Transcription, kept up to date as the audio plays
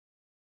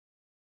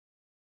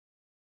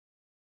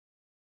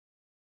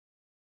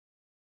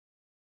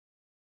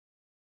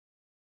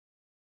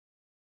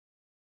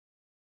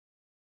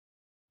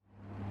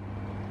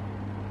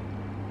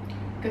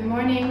Good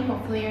morning,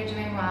 hopefully you're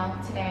doing well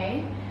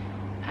today,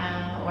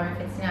 or if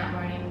it's not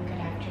morning, good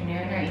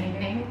afternoon or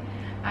evening.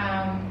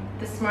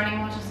 This morning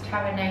we'll just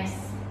have a nice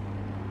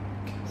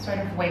sort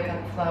of wake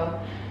up flow.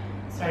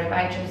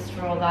 I just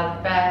rolled out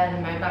of bed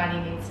and my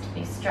body needs to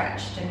be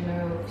stretched and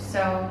moved.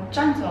 So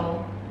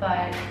gentle,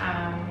 but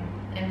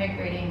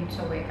invigorating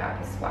to wake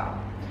up as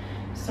well.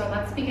 So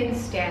let's begin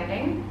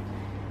standing.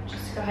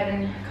 Just go ahead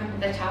and come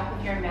to the top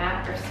of your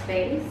mat or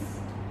space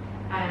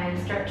and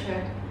start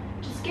to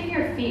just give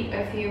your feet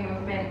a few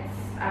movements,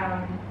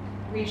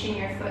 reaching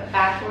your foot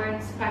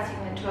backwards, pressing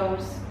the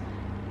toes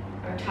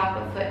or top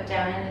of foot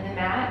down into the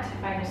mat to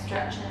find a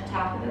stretch in the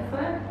top of the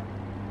foot.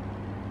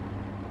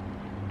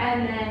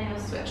 And then you'll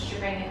switch to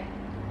bring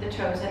the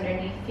toes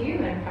underneath you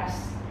and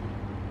press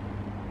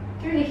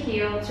through the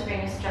heel to bring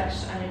a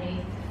stretch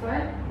underneath the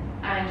foot.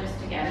 And just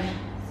again,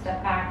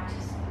 step back to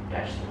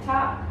stretch the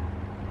top.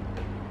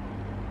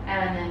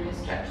 And then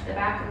just stretch the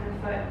back of the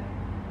foot.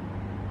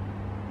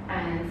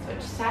 And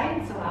switch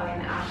sides,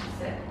 allowing the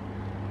opposite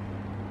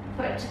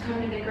foot to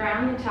come to the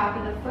ground, the top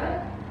of the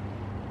foot.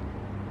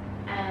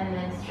 And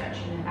then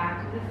stretching the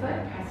back of the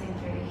foot, pressing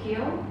through the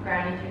heel,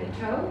 grounding through the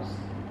toes.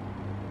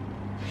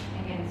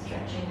 Again,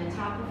 stretching the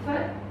top of the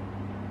foot.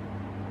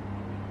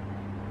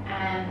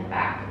 And the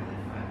back of the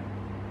foot.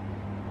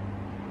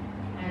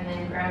 And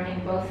then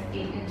grounding both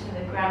feet into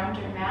the ground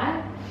or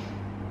mat.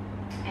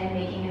 And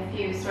making a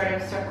few sort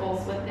of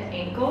circles with the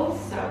ankles.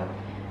 So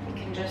you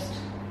can just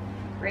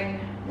bring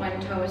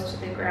one toes to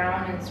the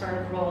ground and sort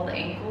of roll the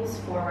ankles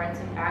forwards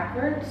and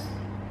backwards.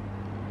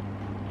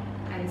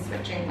 And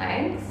switching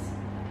legs.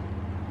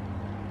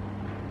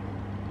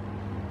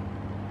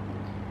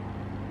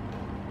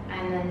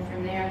 And then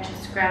from there,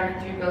 just grounding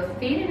through both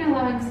feet and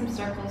allowing some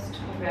circles to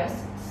the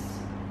wrists,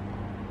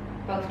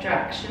 both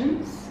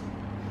directions.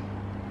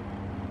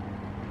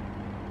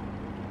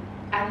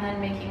 And then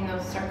making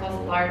those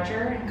circles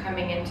larger and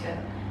coming into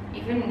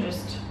even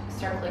just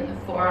circling the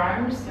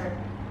forearms or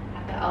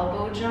at the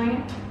elbow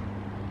joint.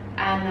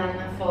 And then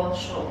the full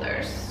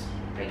shoulders,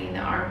 bringing the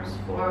arms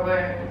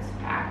forwards,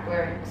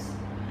 backwards,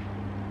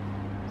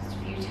 just a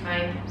few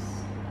times.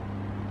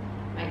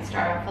 Might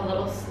start off a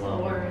little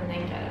slower and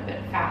then get a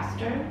bit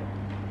faster.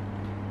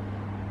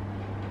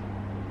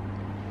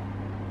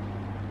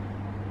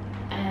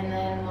 And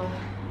then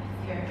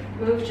if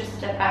you move, just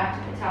step back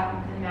to the top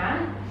of the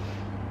mat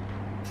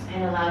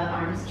and allow the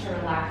arms to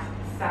relax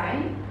at the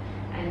side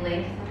and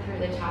lengthen through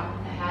the top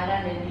of the head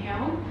on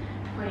inhale,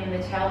 pointing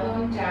the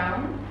tailbone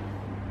down,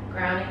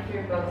 grounding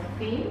through both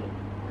feet,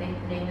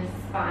 lengthening the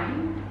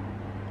spine.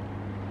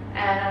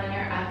 And on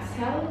your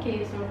exhale,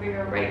 gaze over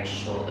your right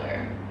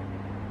shoulder.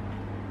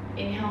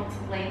 Inhale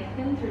to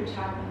lengthen through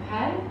top of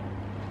head.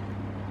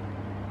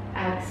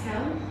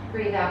 Exhale,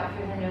 breathe out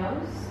through the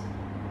nose.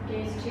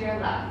 Gaze to your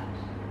left.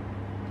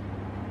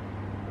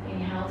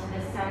 Inhale to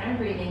the center,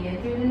 breathing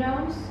in through the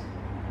nose.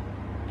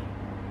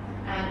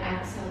 And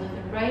exhale to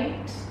the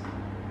right,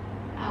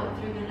 out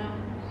through the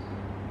nose.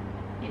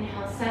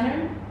 Inhale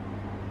center.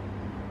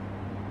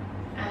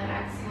 And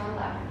exhale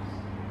left.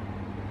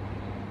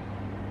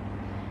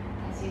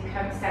 As you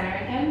come center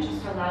again,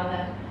 just allow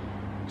the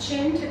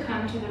chin to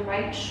come to the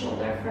right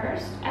shoulder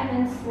first, and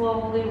then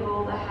slowly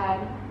roll the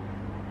head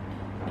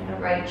from the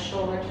right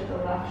shoulder to the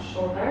left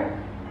shoulder.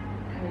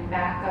 Coming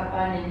back up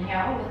on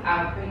inhale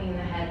without bringing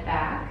the head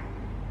back.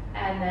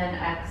 And then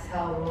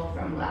exhale, roll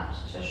from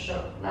left to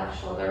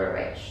left shoulder or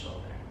right shoulder.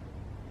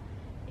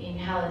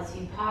 Inhale as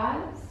you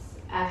pause.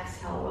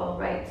 Exhale, roll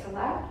right to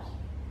left.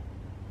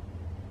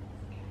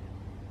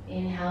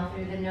 Inhale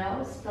through the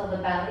nose, fill the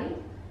belly.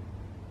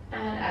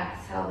 And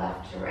exhale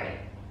left to right.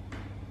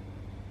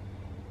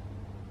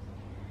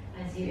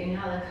 As you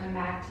inhale to come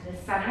back to the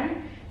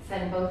center,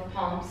 send both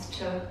palms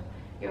to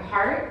your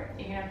heart.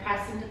 You're going to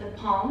press into the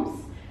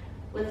palms.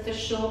 Lift the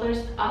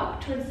shoulders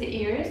up towards the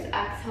ears.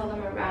 Exhale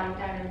them around,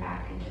 down, and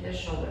back into the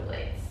shoulder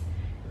blades.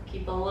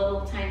 Keep a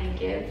little tiny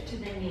give to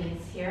the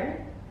knees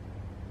here.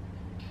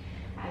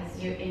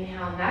 As you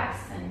inhale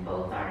next, send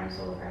both arms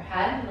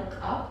overhead. Look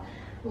up,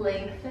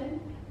 lengthen,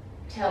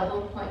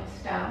 tailbone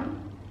points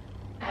down.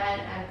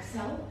 And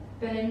exhale,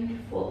 bend,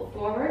 fold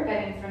forward,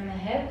 bending from the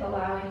hip,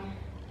 allowing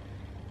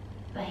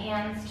the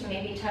hands to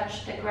maybe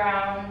touch the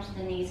ground,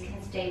 the knees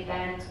can stay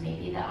bent,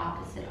 maybe the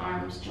opposite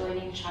arms join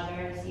each other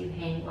as you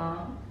hang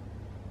long.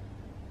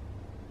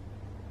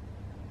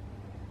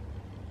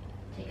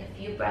 Take a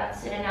few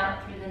breaths in and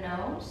out through the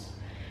nose,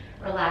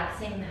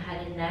 relaxing the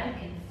head and neck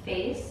and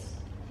face,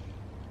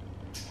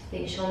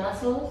 facial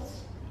muscles.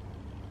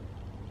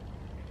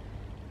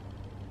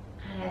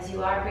 And as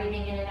you are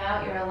breathing in and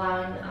out, you're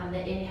allowing on the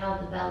inhale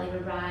the belly to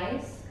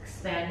rise,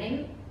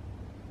 expanding.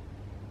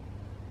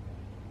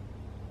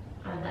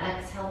 On the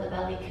exhale, the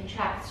belly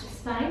contracts to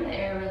spine, the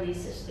air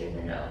releases through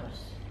the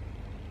nose.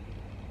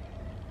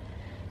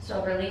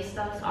 So release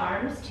those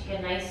arms, take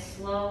a nice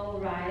slow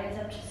rise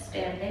up to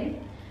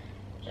standing.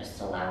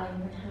 Just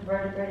allowing the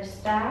vertebrae to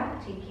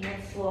stack, taking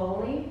it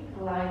slowly,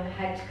 allowing the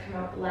head to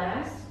come up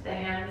last, the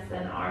hands,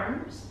 then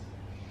arms.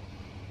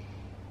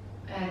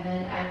 And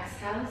then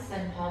exhale,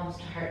 send palms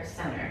to heart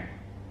center.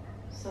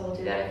 So we'll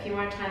do that a few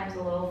more times,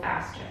 a little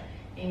faster.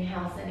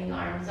 Inhale, sending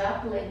arms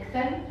up,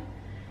 lengthen.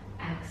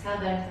 Exhale,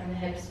 bend from the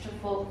hips to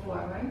fold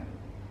forward.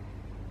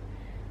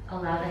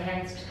 Allow the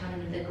hands to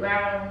come to the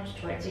ground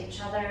towards each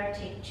other.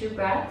 Take 2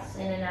 breaths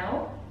in and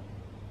out.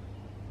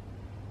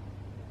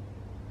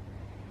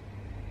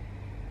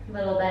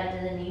 Little bend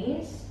to the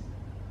knees.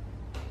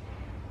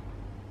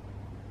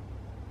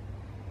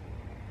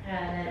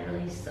 And then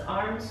release the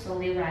arms,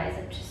 slowly rise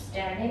up to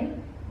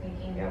standing,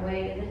 making your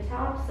way to the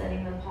top,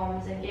 sending the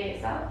palms and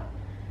gaze up.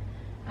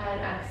 And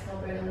exhale,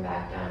 bring them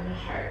back down to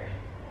heart.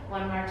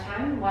 One more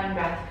time, 1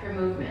 breath per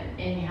movement.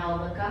 Inhale,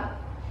 look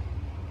up.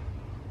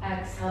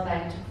 Exhale,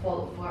 bend to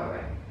fold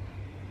forward.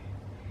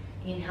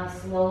 Inhale,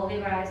 slowly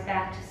rise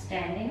back to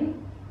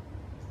standing.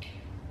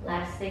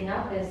 Last thing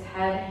up is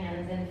head,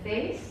 hands, and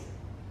face.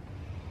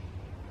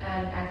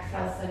 And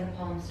exhale, send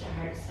palms to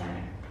heart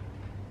center.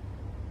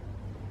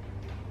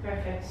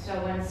 Perfect. So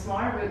once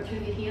more, root through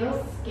the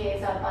heels,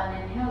 gaze up on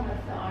inhale,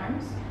 lift the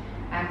arms.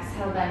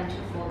 Exhale, bend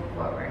to fold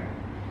forward.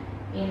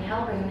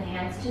 Inhale, bring the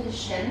hands to the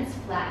shins,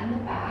 flatten the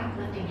back,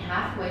 lifting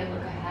halfway,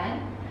 look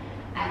ahead.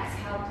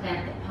 Exhale,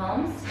 plant the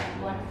palms,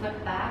 step 1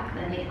 foot back,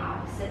 then the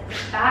opposite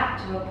foot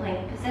back to a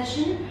plank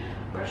position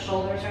where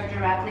shoulders are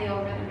directly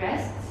over the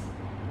wrists.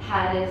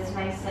 Head is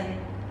nice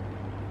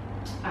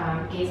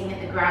and gazing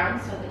at the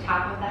ground, so the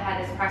top of the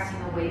head is pressing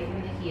away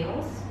from the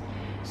heels,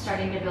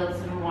 starting to build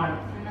some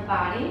warmth in the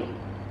body.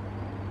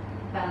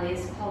 Belly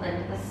is pulled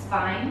into the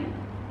spine,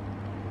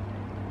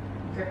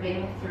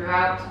 gripping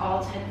throughout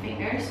all 10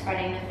 fingers,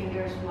 spreading the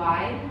fingers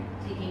wide,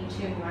 taking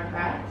 2 more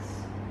breaths.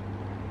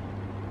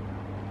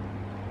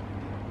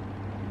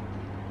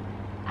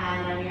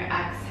 And on your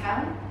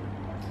exhale,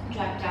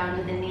 drop down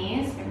to the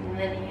knees, bringing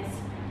the knees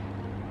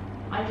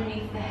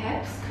underneath the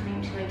hips,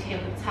 coming to a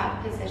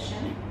tabletop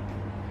position.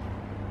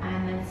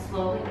 And then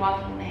slowly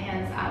walking the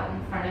hands out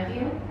in front of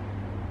you.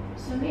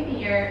 So maybe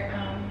your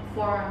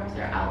forearms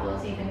or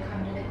elbows even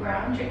come to the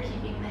ground. You're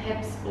keeping the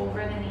hips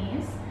over the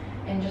knees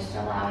and just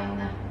allowing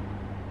the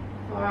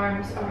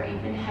forearms or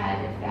even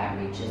head, if that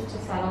reaches, to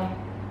settle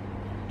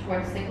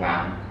towards the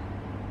ground.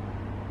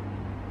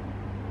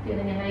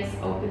 Feeling a nice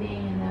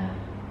opening in the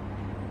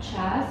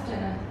chest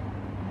and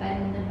a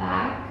bend in the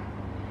back.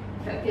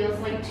 If it feels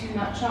like too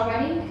much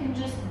already, you can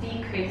just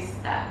decrease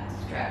that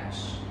stretch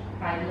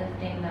by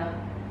lifting the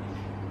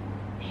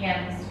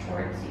hands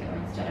towards you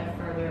instead of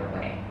further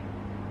away.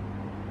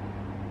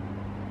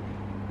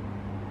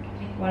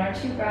 Take 1 or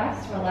 2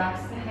 breaths,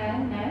 relax the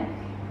head, neck.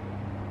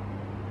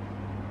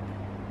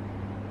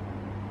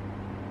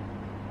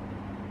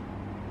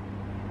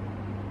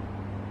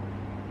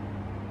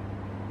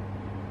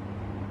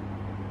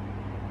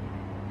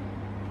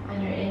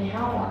 On your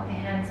inhale, walk the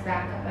hands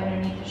back up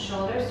underneath the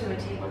shoulders to a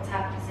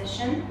tabletop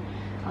position.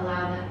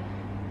 Allow the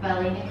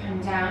belly to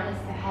come down as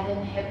the head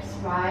and hips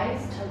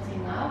rise,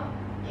 tilting up.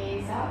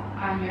 Gaze up.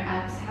 On your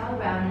exhale,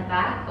 round the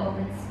back,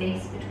 open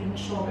space between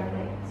shoulder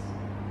blades.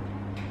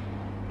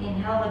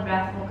 Inhale, the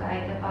breath will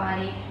guide the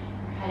body,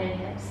 head and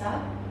hips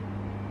up.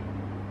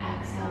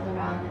 Exhale to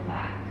round the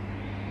back.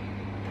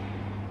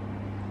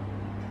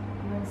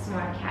 Once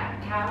more,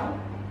 cat-cow.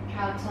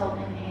 Cow tilt,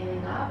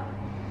 inhaling up.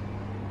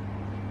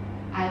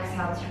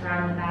 Exhale to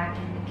round the back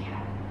into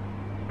cat.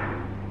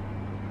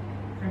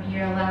 From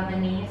here, allow the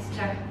knees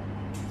to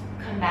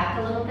come back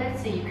a little bit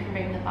so you can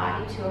bring the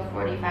body to a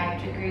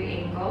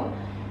 45-degree angle.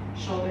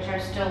 Shoulders are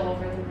still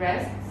over the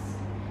wrists.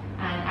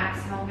 And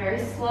exhale very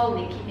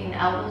slowly, keeping the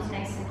elbows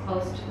nice and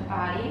close to the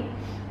body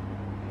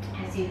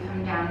as you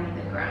come down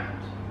to the ground.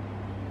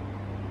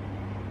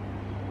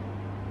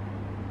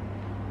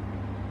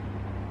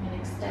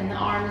 And extend the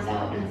arms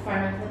out in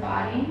front of the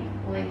body.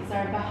 Legs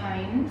are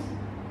behind.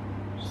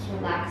 Just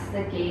relax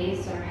the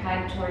gaze or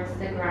head towards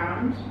the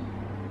ground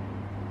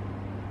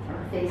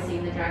or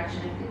facing the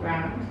direction of the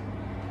ground.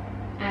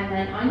 And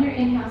then on your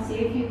inhale, see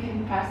if you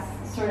can press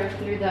sort of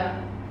through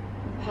the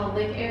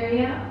pelvic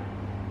area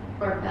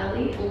or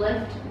belly.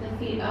 Lift the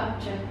feet up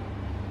to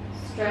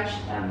stretch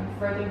them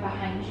further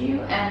behind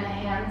you and the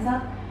hands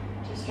up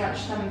to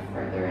stretch them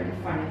further in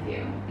front of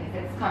you. If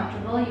it's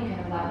comfortable, you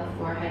can allow the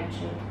forehead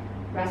to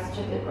rest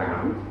to the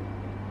ground.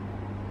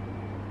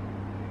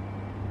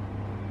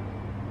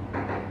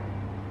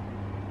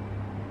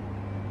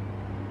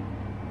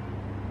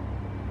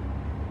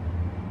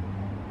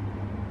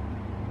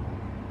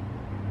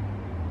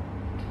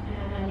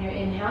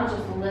 Inhale,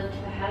 just lift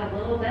the head a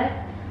little bit.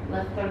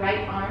 Lift the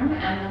right arm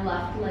and the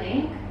left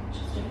leg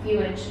just a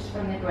few inches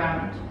from the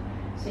ground.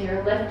 So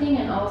you're lifting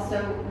and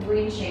also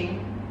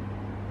reaching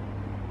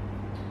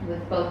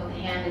with both the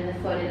hand and the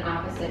foot in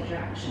opposite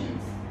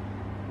directions.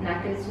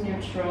 Neck is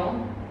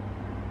neutral.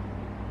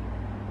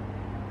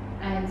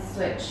 And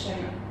switch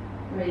and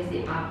raise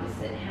the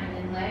opposite hand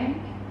and leg.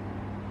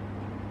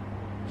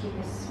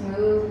 Keep a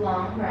smooth,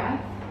 long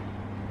breath.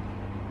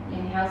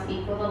 Inhales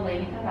equal the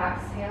length of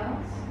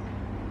exhales.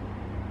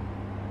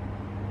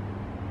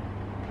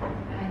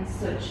 And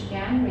switch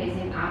again,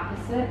 raising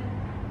opposite.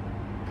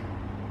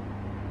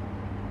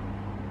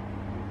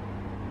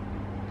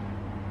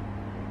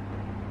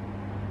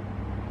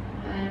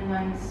 And one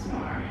once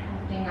more.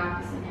 Lifting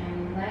opposite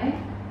hand and leg.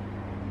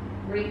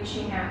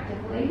 Reaching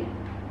actively.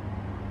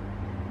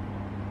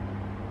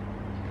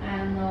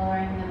 And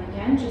lowering them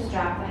again. Just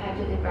drop the head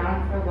to the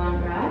ground for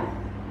one breath.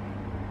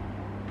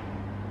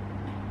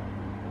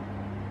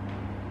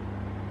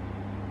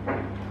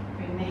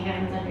 Bring the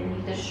hands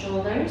underneath the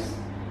shoulders.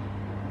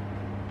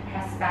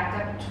 Press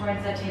back up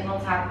towards the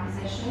tabletop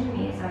position.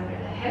 Knees under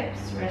the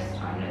hips, wrist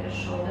under the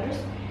shoulders.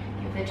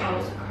 Give the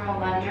toes a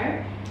curl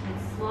under. And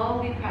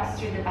slowly press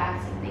through the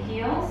backs of the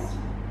heels.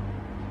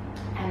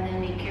 And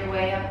then make your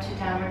way up to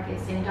downward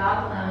facing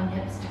dog, allowing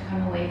hips to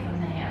come away from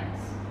the hands.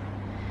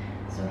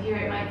 So here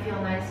it might feel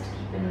nice to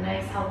keep a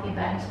nice healthy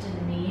bend to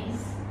the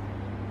knees,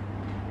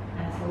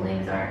 as the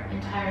legs aren't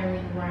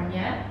entirely warm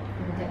yet.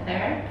 We'll get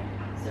there.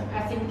 So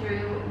pressing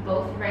through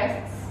both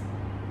wrists,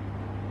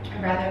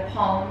 or rather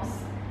palms,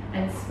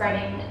 and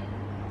spreading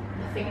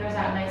the fingers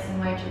out nice and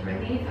wide to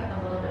relieve a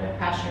little bit of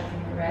pressure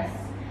from the wrists.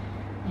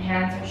 The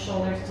hands are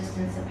shoulders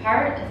distance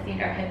apart, the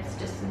feet are hips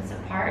distance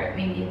apart,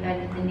 maybe a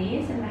bend at the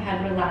knees, and the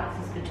head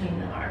relaxes between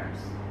the arms.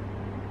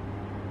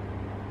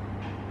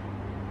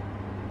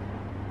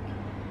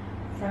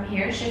 From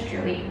here, shift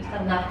your weight to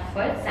the left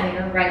foot, send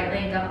your right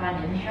leg up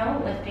on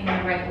inhale, lifting the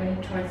right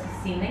leg towards the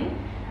ceiling,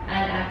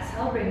 and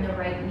exhale, bring the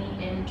right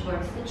knee in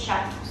towards the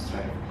chest,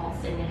 sort of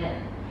pulsing it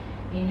in.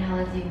 Inhale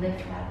as you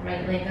lift that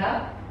right leg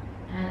up,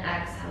 and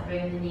exhale,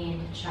 bring the knee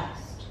into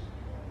chest.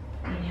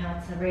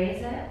 Inhale to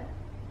raise it,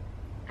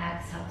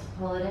 exhale to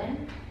pull it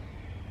in.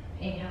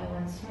 Inhale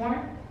once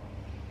more,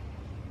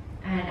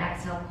 and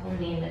exhale, pull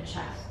knee into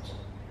chest.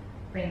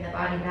 Bring the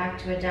body back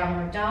to a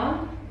downward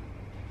dog.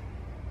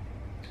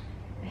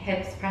 The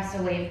hips press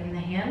away from the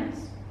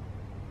hands.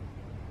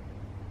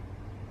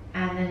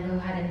 And then go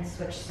ahead and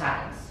switch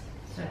sides.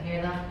 So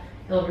here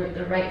you'll root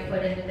the right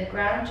foot into the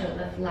ground. You'll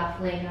lift left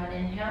leg on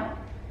inhale.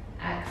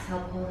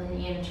 Exhale, pull the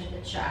knee into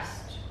the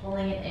chest.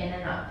 Pulling it in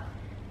and up.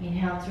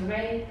 Inhale to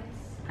raise.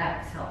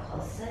 Exhale,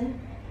 pulse in.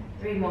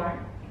 3 more.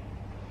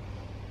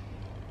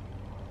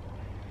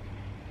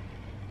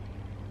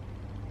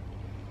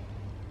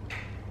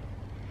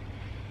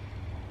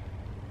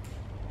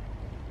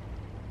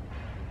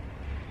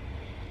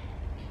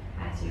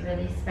 As you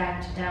release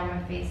back to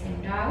downward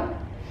facing dog,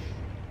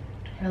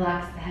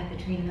 relax the head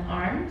between the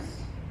arms.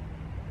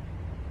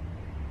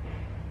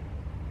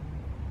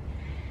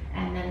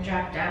 And then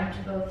drop down to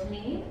both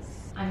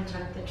knees.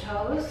 Untuck the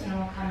toes, and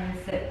we'll come and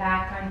sit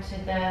back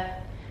onto the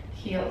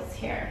heels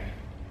here.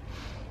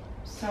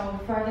 So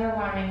further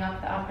warming up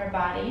the upper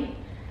body,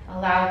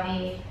 allow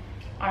the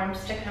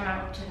arms to come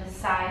out to the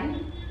side.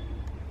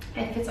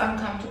 If it's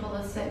uncomfortable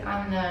to sit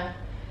on the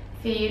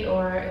feet,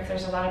 or if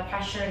there's a lot of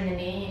pressure in the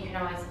knee, you can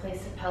always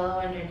place a pillow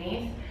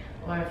underneath,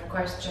 or of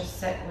course just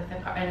sit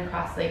in a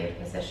cross-legged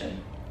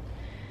position.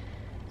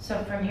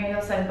 So from here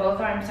you'll send both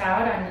arms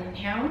out on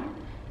inhale,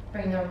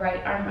 bring the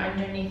right arm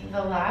underneath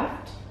the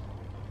left,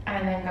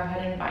 and then go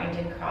ahead and bind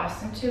and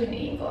cross into an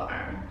eagle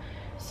arm.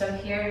 So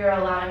here you're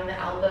allowing the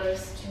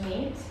elbows to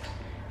meet,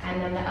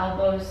 and then the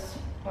elbows,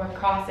 or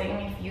crossing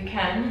if you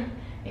can.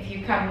 If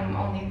you come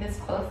only this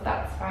close,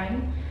 that's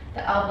fine.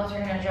 The elbows are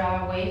going to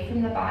draw away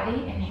from the body,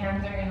 and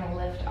hands are going to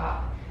lift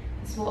up.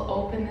 This will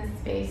open the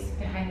space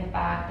behind the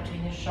back,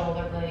 between the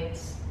shoulder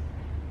blades.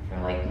 If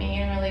you're like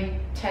me and really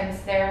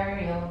tense there,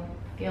 you'll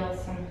feel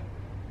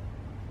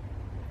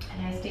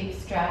a nice deep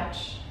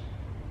stretch.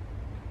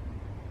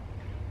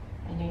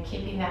 And you're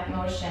keeping that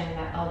motion,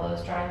 that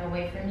elbows drawing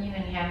away from you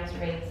and hands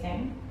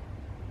raising.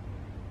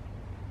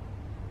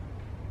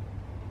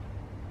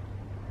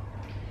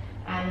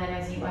 And then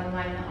as you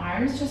unwind the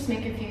arms, just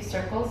make a few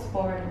circles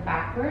forward and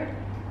backward.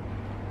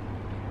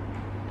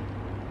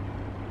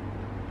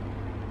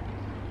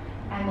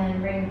 And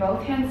then bring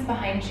both hands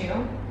behind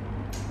you.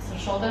 So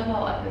shoulder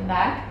roll up and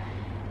back.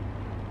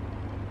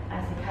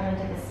 As you come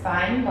into the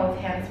spine, both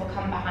hands will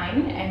come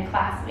behind, and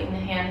clasping the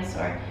hands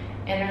or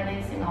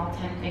interlacing all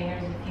 10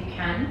 fingers if you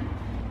can.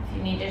 If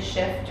you need to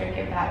shift or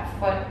give that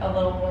foot a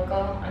little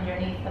wiggle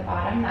underneath the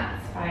bottom,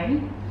 that's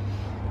fine.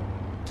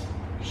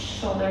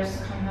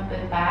 Shoulders come up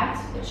and back,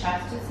 so the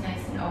chest is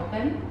nice and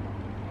open.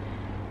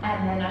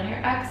 And then on your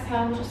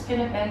exhale, we're just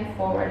going to bend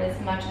forward as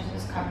much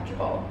as is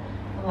comfortable,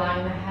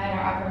 allowing the head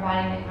or upper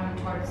body to come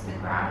towards the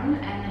ground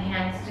and the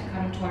hands to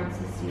come towards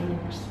the ceiling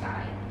or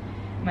sky.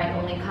 It might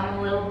only come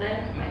a little bit,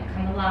 it might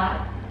come a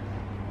lot.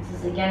 This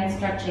is again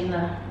stretching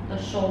the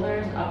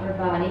shoulders, upper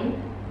body.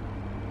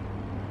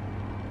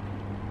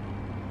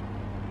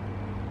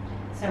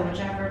 So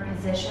whichever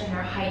position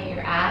or height you're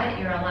at,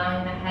 you're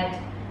allowing the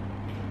head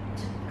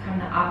to come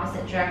the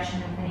opposite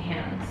direction of the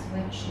hands,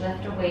 which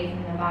lift away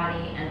from the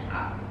body and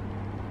up.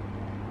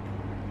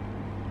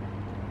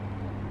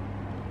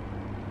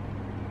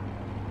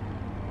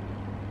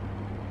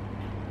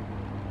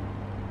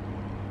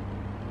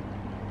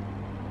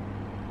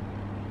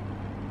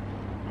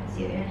 As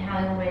you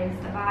inhale, raise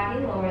the body,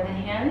 lower the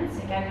hands.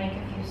 Again, make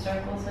a few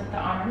circles with the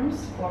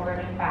arms, forward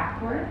and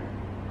backward.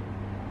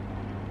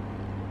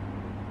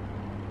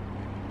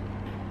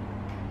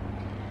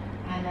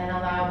 And then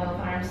allow both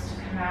arms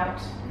to come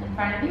out in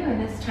front of you, and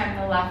this time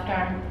the left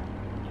arm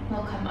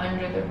will come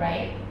under the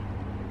right.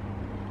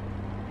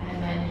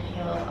 And then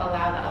you'll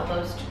allow the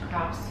elbows to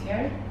cross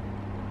here.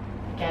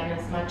 Again,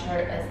 as much or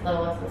as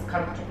little as is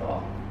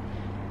comfortable.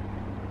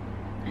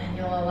 And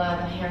you'll allow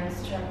the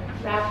hands to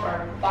wrap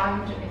or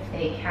bond if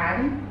they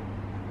can.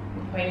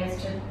 The point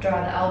is to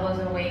draw the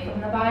elbows away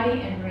from the body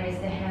and raise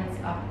the hands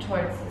up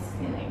towards the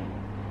ceiling.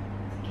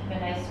 So keep a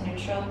nice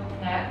neutral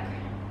neck,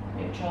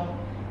 neutral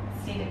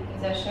seated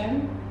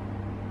position.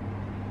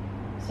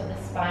 So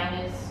the spine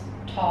is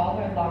tall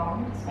or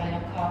long,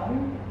 spinal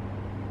column.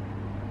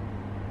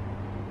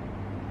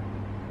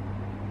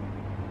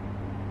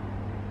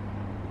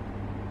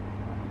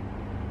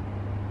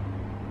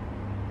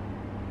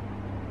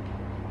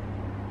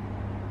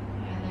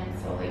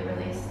 Slowly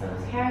release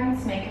those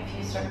hands, make a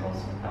few circles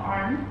with the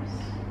arms,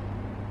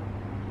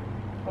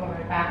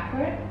 forward,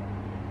 backward.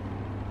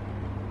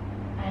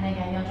 And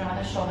again, you'll draw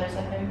the shoulders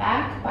up and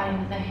back,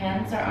 bind the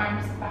hands or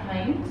arms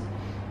behind.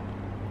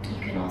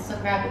 You can also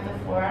grab with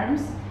the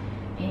forearms.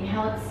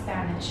 Inhale,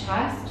 expand the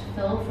chest,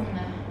 fill from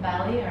the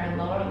belly or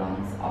lower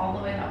lungs all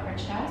the way to upper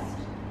chest.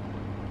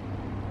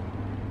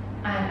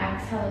 And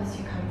exhale as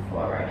you come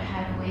forward,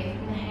 head away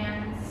from the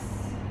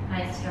hands,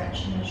 nice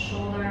stretch in the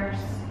shoulders.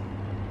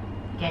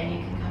 Again, you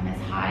can come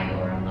as high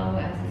or low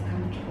as is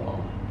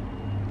comfortable.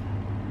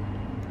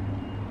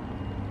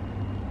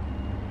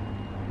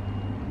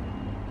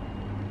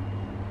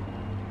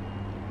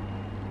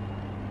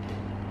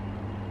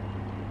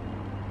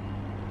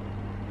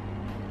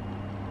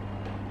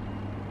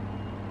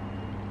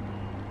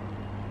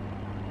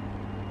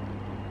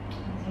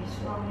 As you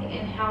slowly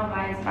inhale,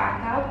 rise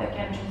back up.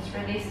 Again, just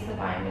release the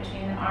bind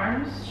between the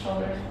arms,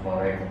 shoulders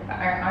forward,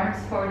 or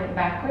arms forward and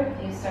backward, a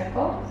few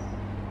circles.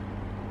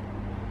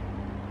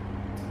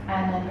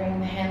 And then bring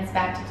the hands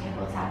back to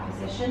tabletop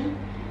position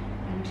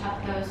and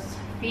tuck those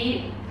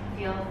feet.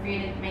 Feel free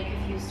to make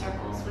a few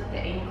circles with the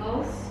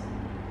ankles,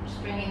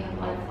 just bringing the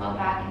blood flow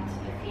back into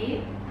the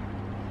feet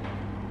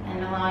and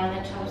allowing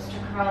the toes to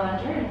curl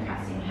under and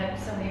pressing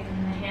hips away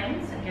from the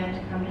hands, again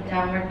to come to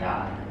downward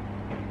dog.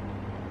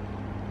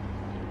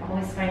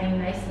 Always finding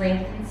nice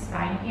length in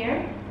spine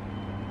here.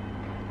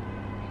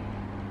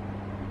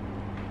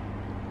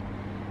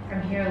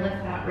 From here,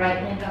 lift that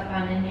right leg up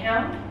on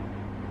inhale.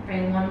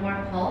 Bring one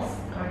more pulse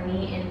or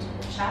knee into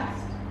the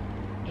chest.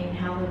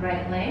 Inhale the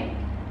right leg.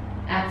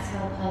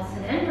 Exhale, pulse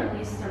it in.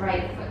 Release the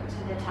right foot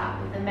to the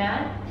top of the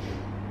mat.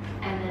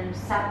 And then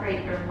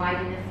separate or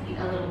widen the feet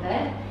a little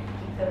bit.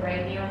 Keep the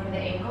right knee over the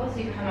ankles.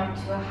 You come up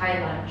to a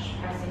high lunge,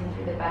 pressing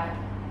through the back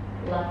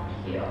left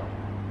heel.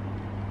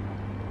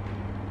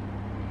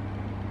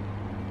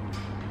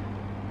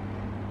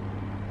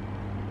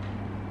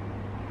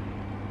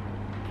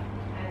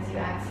 As you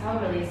exhale,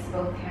 release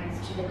both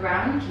hands to the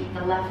ground. Keep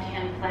the left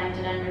hand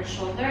planted under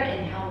shoulder.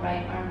 Inhale,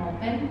 right arm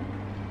open.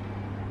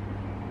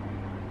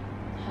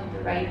 Hug the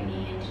right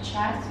knee into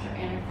chest or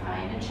inner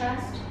thigh into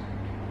chest,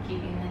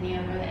 keeping the knee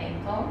over the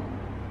ankle.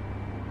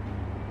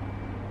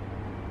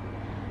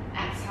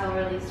 Exhale,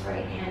 release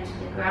right hand to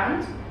the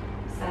ground.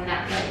 Send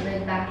that right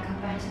leg back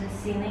up onto the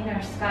ceiling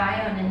or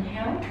sky on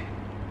inhale.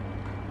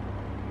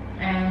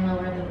 And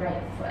lower the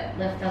right foot.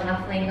 Lift the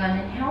left leg on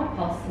inhale.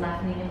 Pulse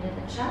left knee into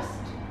the chest.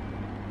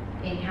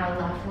 Inhale,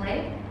 left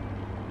leg.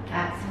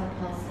 Exhale,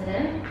 pulse it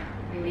in.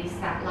 Release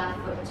that left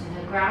foot to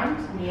the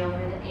ground, knee over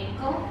the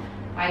ankle.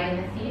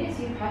 Widen the feet as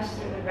you press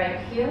through the right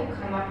heel.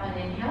 Come up on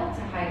inhale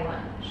to high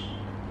lunge.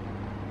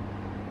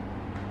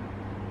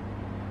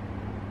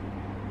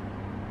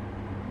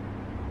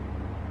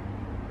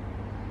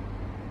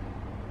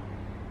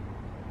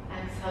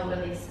 Exhale,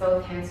 release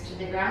both hands to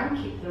the ground.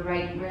 Keep the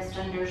right wrist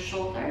under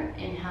shoulder.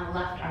 Inhale,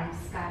 left arm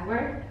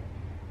skyward.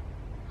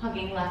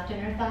 Hugging left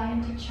inner thigh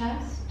into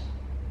chest.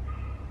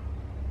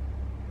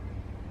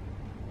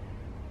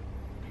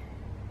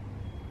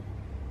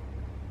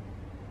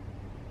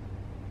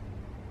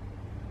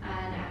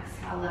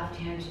 Left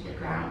hand to the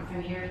ground.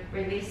 From here,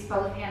 release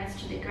both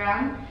hands to the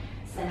ground.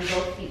 Send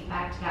both feet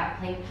back to that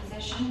plank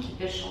position. Keep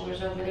the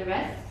shoulders over the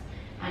wrists.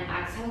 And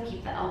exhale,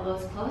 keep the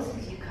elbows closed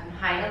as you come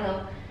high to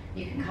low.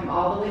 You can come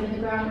all the way to the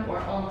ground or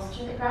almost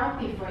to the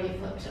ground before you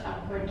flip to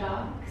upward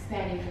dog,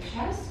 expanding the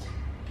chest.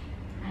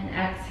 And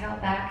exhale,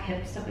 back,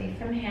 hips away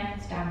from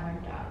hands,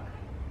 downward dog.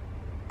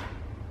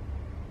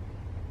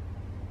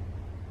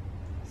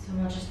 So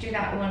we'll just do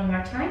that one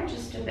more time,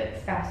 just a bit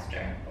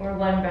faster, or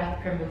one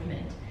breath per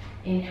movement.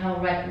 Inhale,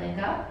 right leg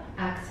up.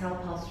 Exhale,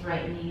 pulse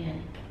right knee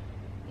in.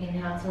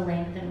 Inhale to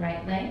lengthen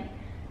right leg.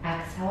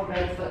 Exhale,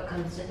 right foot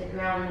comes to the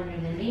ground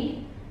under the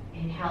knee.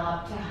 Inhale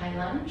up to high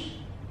lunge.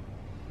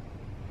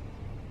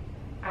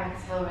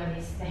 Exhale,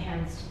 release the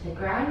hands to the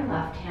ground.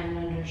 Left hand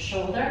under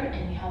shoulder.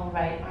 Inhale,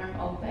 right arm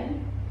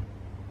open.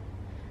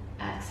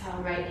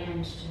 Exhale, right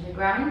hand to the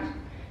ground.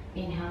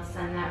 Inhale,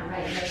 send that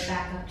right leg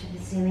back up to the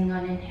ceiling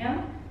on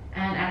inhale.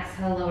 And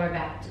exhale, lower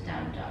back to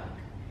down dog.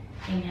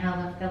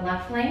 Inhale, lift the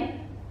left leg.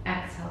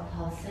 Exhale,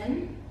 pulse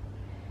in.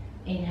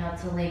 Inhale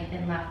to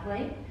lengthen left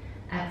leg.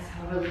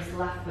 Exhale, release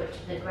left foot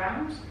to the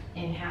ground.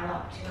 Inhale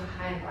up to a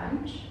high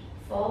lunge.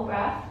 Full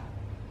breath.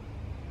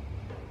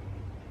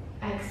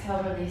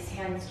 Exhale, release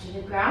hands to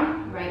the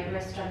ground, right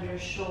wrist under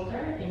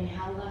shoulder.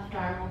 Inhale, left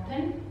arm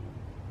open.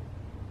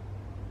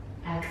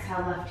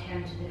 Exhale, left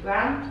hand to the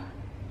ground.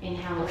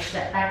 Inhale, we'll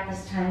step back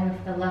this time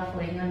with the left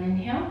leg on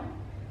inhale.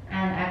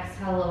 And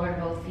exhale, lower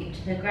both feet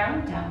to the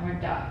ground,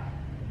 downward dog.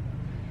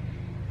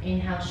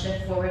 Inhale,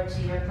 shift forward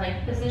to your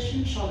plank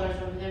position, shoulders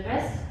over the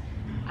wrists.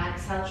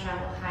 Exhale,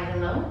 travel high to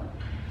low.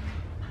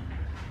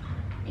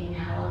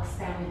 Inhale,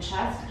 expand the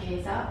chest,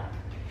 gaze up.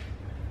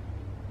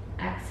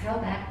 Exhale,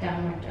 back,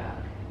 downward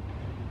dog.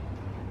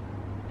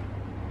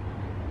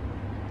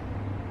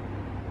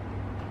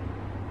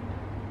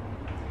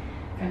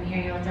 From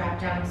here, you'll drop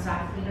down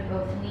softly to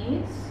both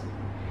knees.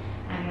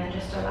 And then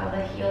just allow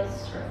the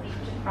heels or feet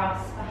to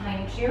cross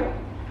behind you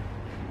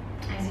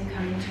as you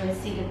come into a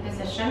seated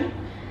position.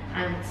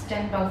 And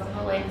extend both of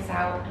the legs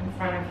out in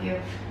front of you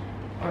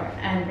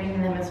and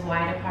bring them as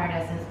wide apart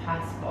as is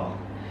possible.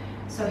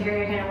 So here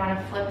you're going to want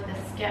to flip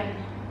the skin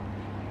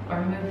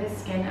or move the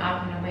skin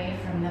up and away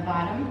from the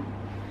bottom,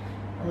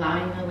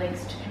 allowing the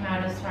legs to come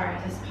out as far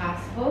as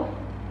possible.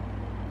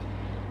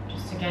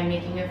 Just again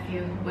making a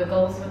few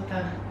wiggles with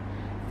the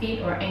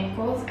feet or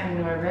ankles and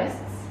or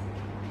wrists.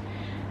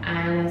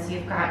 And as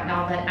you've got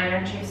all that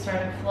energy sort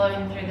of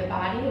flowing through the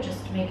body,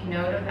 just make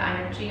note of the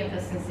energy of the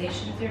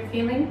sensations you're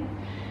feeling.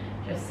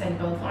 Just send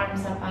both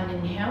arms up on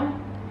inhale.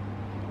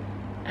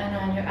 And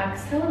on your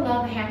exhale,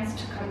 allow the hands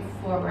to come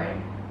forward.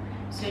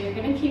 So you're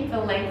going to keep the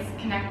legs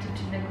connected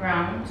to the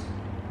ground.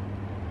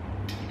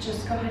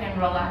 Just go ahead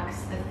and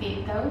relax the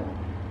feet though.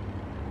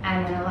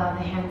 And then allow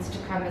the hands to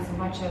come as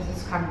much as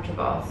is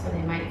comfortable. So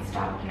they might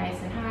stop nice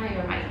and high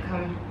or might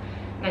come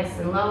nice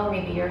and low.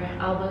 Maybe your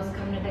elbows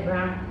come to the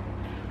ground.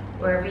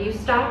 Wherever you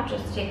stop,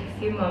 just take a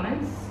few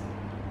moments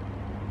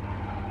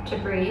to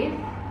breathe.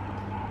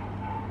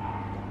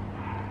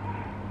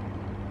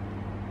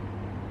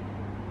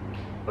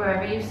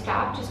 Wherever you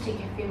stop, just take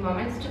a few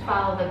moments to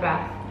follow the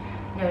breath,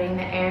 noting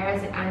the air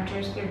as it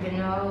enters through the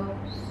nose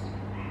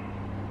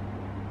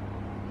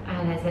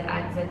and as it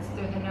exits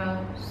through the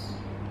nose.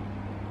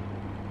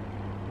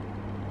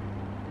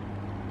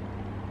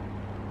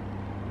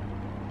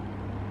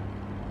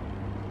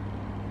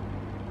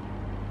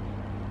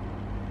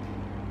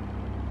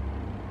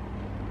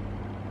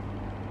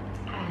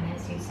 And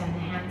as you send the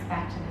hands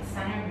back to the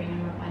center, bring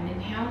them up on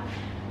inhale.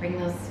 Bring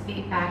those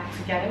feet back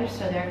together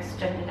so they're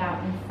extended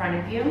out in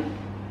front of you.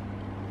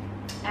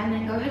 And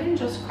then go ahead and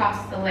just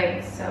cross the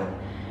legs. So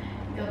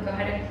you'll go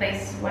ahead and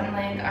place one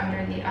leg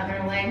under the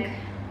other leg.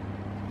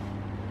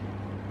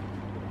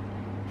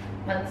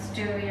 Let's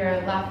do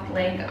your left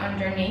leg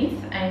underneath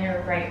and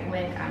your right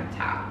leg on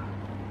top.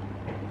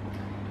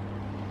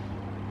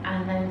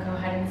 And then go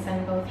ahead and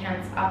send both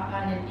hands up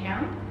on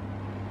inhale.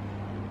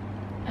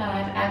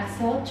 And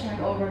exhale, turn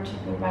over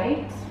to the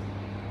right.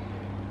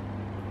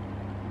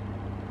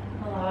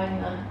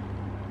 Allowing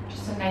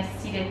just a nice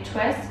seated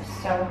twist.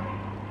 So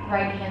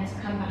right hand to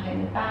come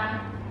behind the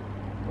back,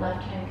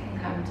 left hand can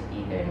come to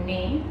either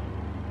knee,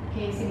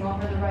 gazing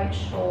over the right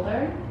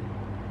shoulder.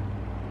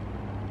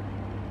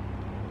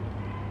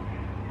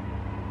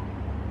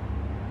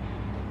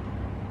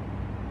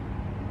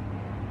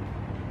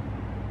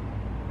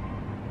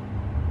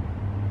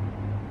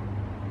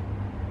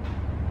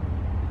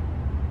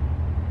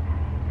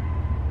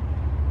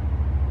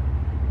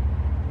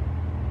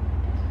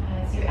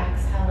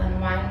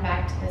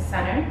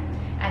 Center,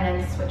 and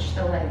then switch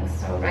the legs.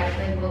 So right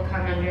leg will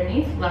come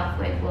underneath, left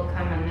leg will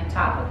come on the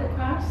top of the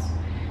cross.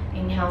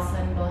 Inhale,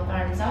 send both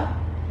arms up.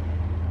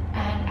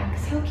 And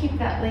exhale, keep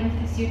that length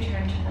as you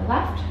turn to the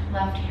left.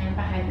 Left hand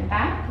behind the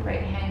back,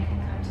 right hand can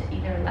come to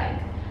either leg.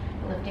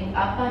 Lifting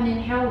up on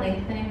inhale,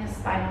 lengthening the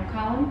spinal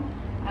column,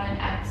 and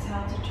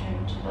exhale to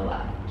turn to the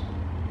left.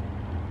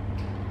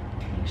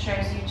 Make sure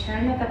as you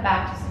turn that the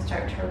back doesn't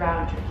start to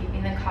round. You're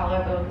keeping the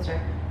collarbones or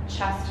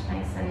chest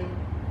nice and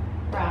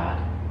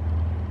broad.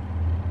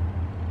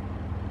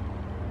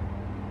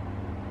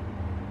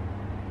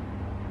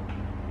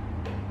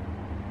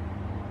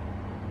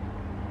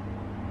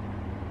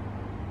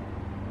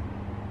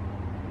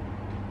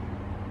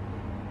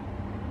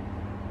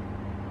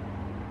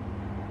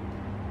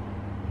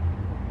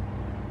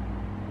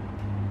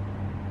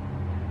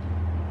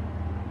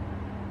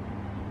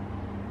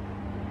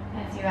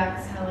 You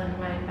exhale and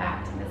wind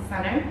back to the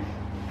center,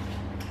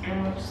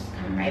 and we'll just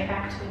come right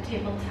back to a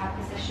tabletop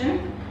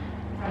position.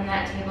 From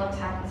that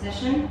tabletop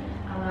position,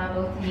 allow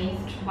both knees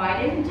to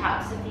widen,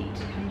 tops of feet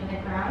to come to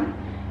the ground,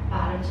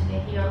 bottom to the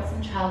heels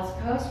in child's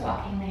pose,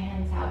 walking the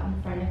hands out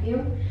in front of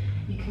you.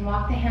 You can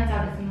walk the hands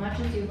out as much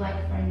as you like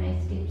for a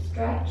nice deep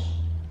stretch.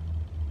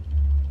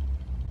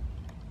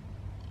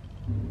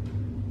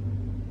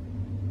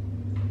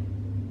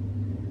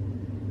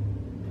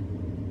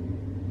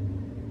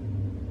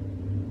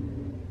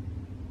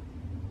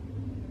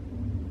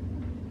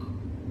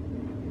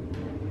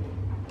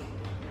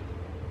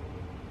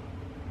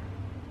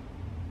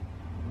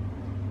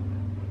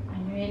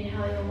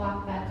 Inhale, you'll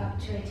walk back up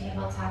to a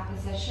tabletop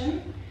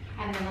position,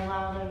 and then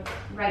allow the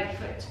right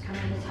foot to come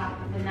to the top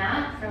of the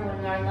mat for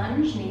one more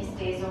lunge. Knee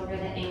stays over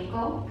the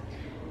ankle.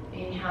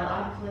 Inhale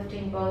up,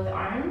 lifting both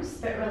arms,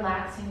 but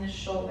relaxing the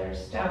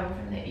shoulders down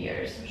from the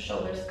ears, so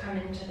shoulders come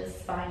into the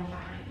spine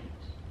behind.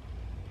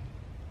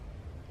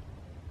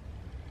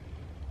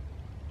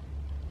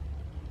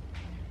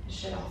 You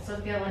should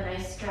also feel a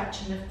nice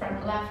stretch in the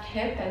front left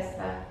hip as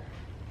the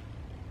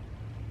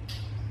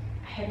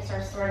hips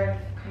are sort of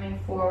coming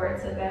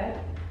forwards a bit,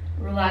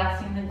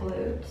 relaxing the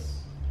glutes.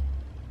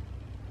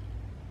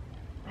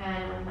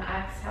 And on the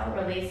exhale,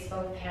 release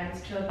both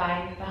hands to a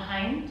bind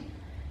behind.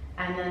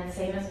 And then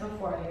same as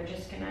before, you're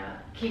just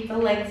gonna keep the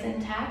legs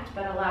intact,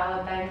 but allow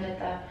a bend at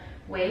the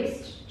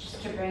waist,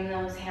 just to bring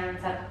those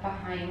hands up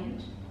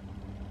behind.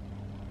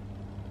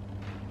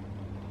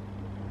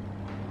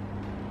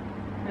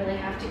 Really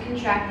have to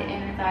contract the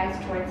inner thighs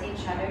towards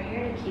each other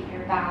here to keep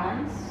your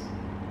balance.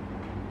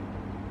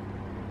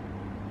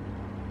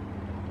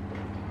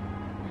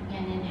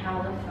 Again,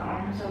 inhale, lift the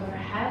arms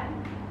overhead.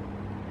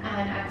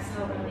 And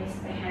exhale, release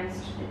the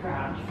hands to the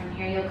ground. From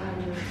here, you'll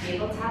come to a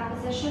tabletop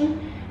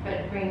position,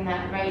 but bring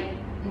that right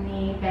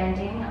knee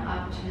bending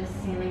up to the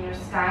ceiling or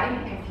sky.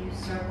 Make a few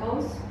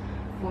circles,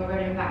 forward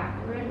and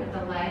backward with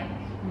the leg,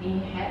 knee,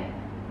 hip.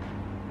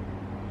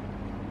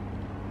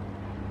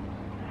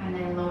 And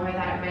then lower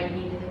that right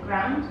knee to the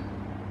ground.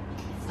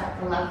 Step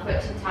the left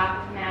foot to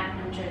top of the mat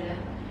under the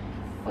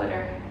foot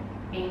or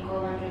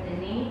ankle under the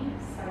knee.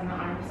 Send the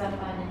arms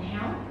up on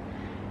inhale,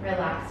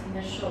 relaxing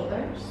the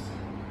shoulders.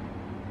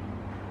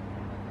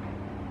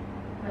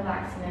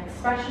 Relaxing the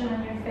expression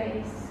on your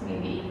face,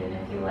 maybe even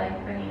if you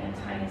like, bringing a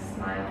tiny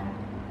smile.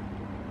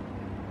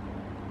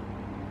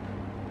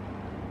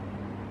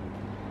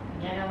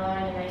 Again,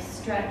 allowing a nice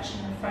stretch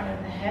in the front of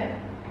the hip.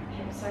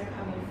 Hips are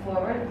coming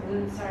forward,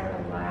 glutes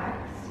are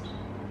relaxed.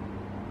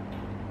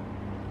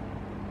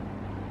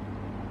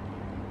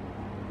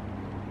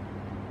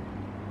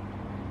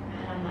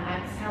 And on the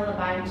exhale,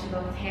 bind to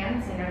both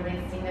hands,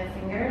 interlacing the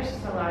fingers,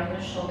 allowing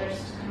the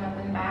shoulders to come up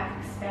and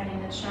back, expanding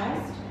the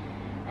chest.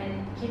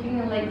 And keeping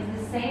the legs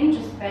the same,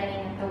 just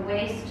bending at the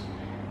waist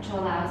to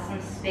allow some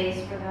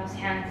space for those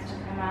hands to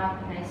come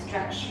up. A nice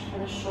stretch for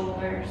the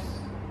shoulders.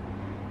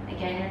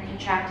 Again, you're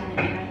contracting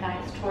the inner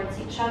thighs towards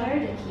each other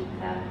to keep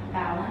the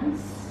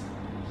balance.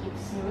 Keep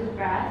smooth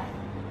breath.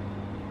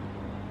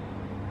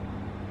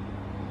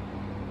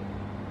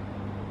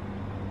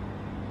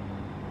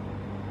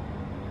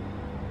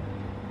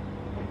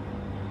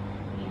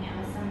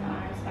 Inhale, send the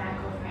arms back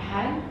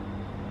overhead.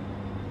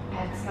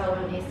 Exhale,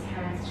 release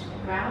hands to the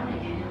ground.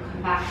 Again, you'll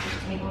come back to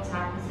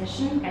tabletop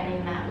position,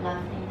 bending that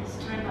left knee this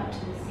time up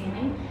to the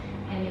ceiling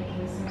and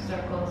making some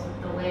circles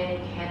with the leg,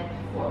 head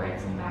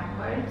forwards and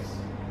backwards.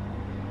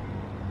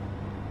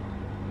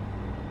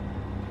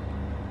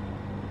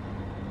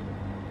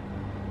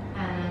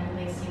 And then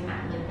releasing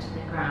that leg to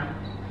the ground.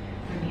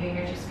 From here,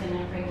 you're just going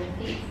to bring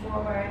the feet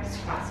forwards,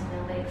 crossing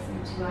the legs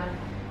into a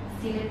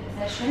seated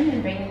position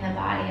and bringing the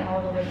body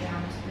all the way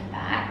down to the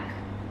back.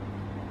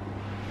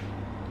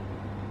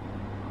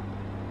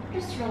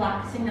 Just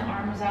relaxing the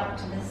arms out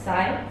to the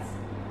sides,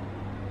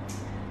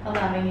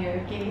 allowing your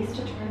gaze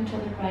to turn to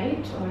the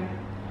right or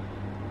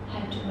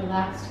head to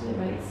relax to the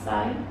right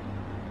side.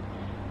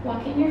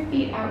 Walking your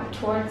feet out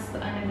towards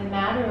the under the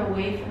mat or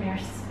away from your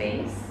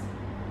space.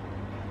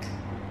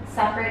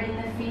 Separating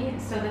the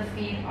feet so the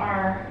feet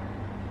are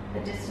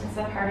the distance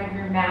apart of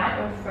your mat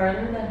or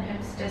further than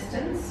hips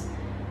distance,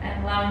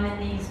 and allowing the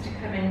knees to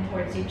come in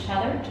towards each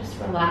other, just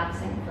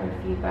relaxing for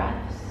a few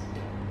breaths.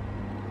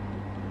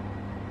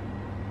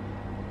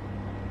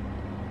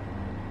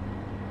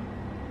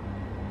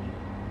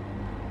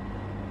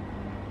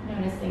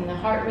 Noticing the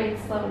heart rate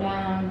slow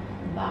down,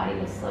 the body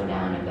to slow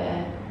down a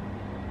bit.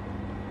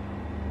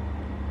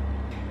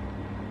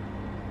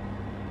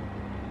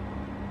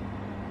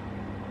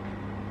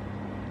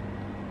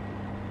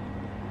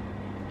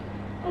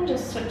 And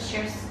just switch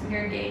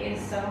your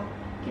gaze, so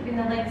keeping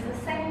the legs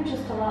the same,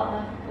 just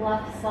allow the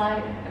left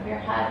side of your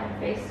head and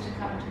face to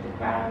come to the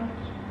ground.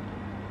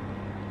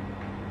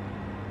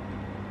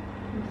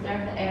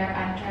 Observe the air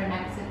enter and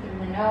exit through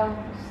the nose,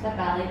 the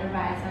belly to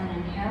rise on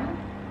inhale.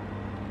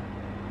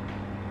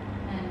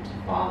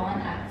 Fall on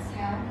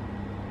exhale.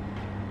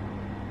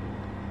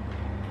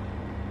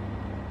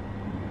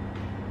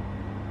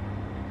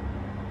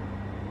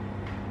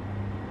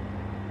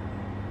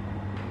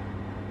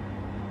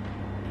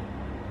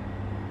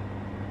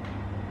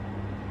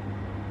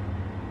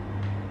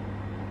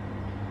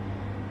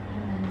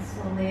 And then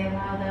slowly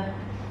allow the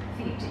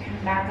feet to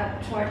come back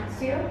up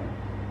towards you.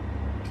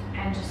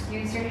 And just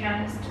use your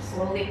hands to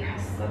slowly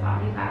press the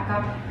body back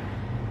up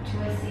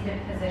to a seated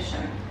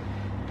position.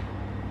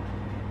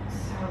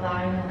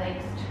 Allowing the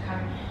legs to come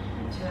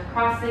into a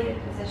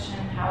cross-legged position,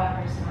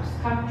 however is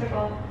most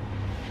comfortable.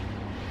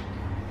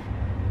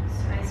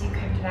 So as you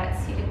come to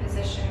that seated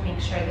position, make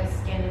sure the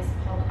skin is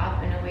pulled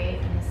up and away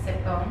from the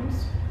sit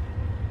bones.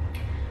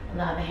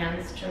 Allow the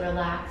hands to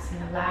relax in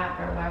the lap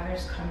or wherever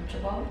is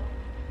comfortable.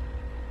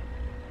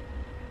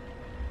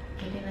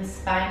 Keeping the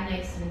spine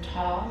nice and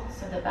tall,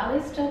 so the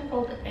belly still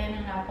pulled in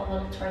and up a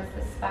little towards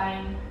the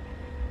spine.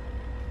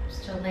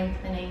 Still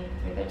lengthening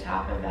through the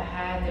top of the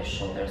head, the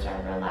shoulders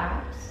are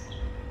relaxed.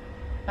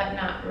 but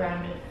not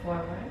rounded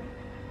forward.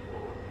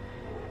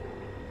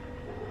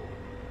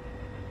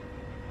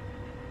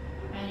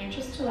 And you're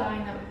just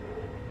allowing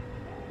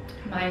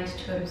the mind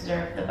to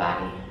observe the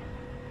body,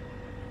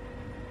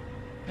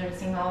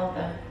 noticing all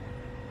the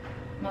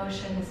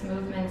motions,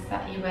 movements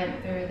that you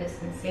went through, the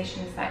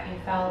sensations that you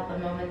felt, the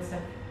moments of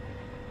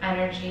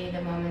energy,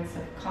 the moments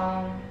of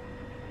calm,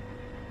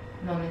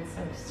 moments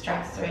of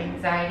stress or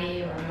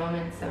anxiety, or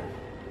moments of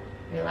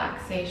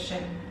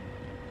relaxation.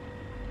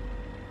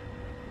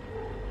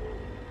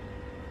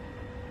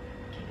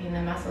 Keeping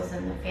the muscles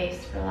in the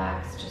face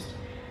relaxed. Just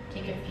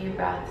take a few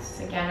breaths,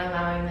 again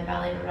allowing the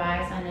belly to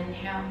rise on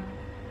inhale.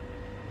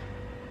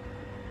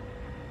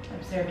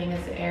 Observing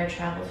as the air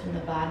travels from the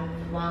bottom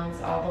of the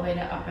lungs all the way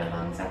to upper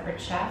lungs, upper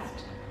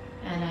chest.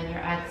 And on your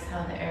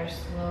exhale, the air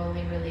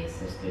slowly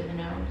releases through the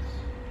nose.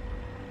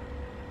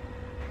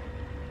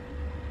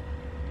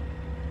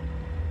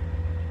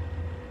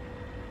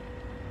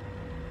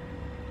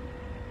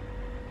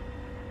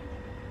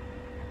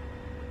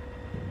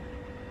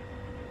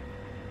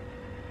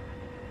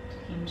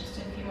 Taking just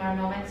a few more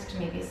moments to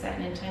maybe set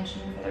an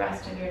intention for the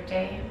rest of your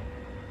day,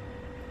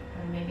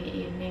 or maybe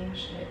evening,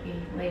 should it be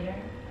later.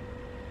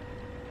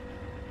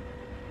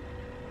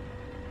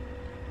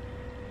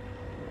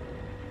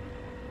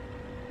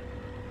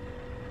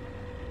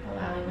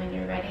 Allowing, when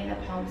you're ready, the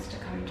palms to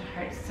come to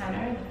heart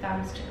center, the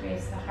thumbs to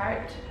grace the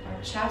heart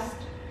or chest,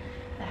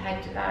 the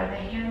head to bow to the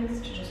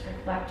hands, to just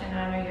reflect and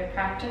honor your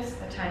practice,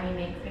 the time you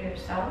make for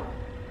yourself.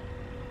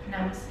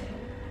 Namaste.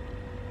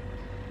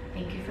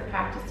 Thank you for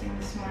practicing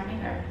this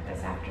morning or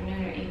this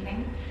afternoon or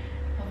evening.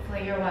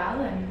 Hopefully you're well,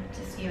 and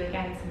to see you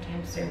again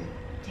sometime soon.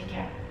 Take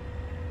care.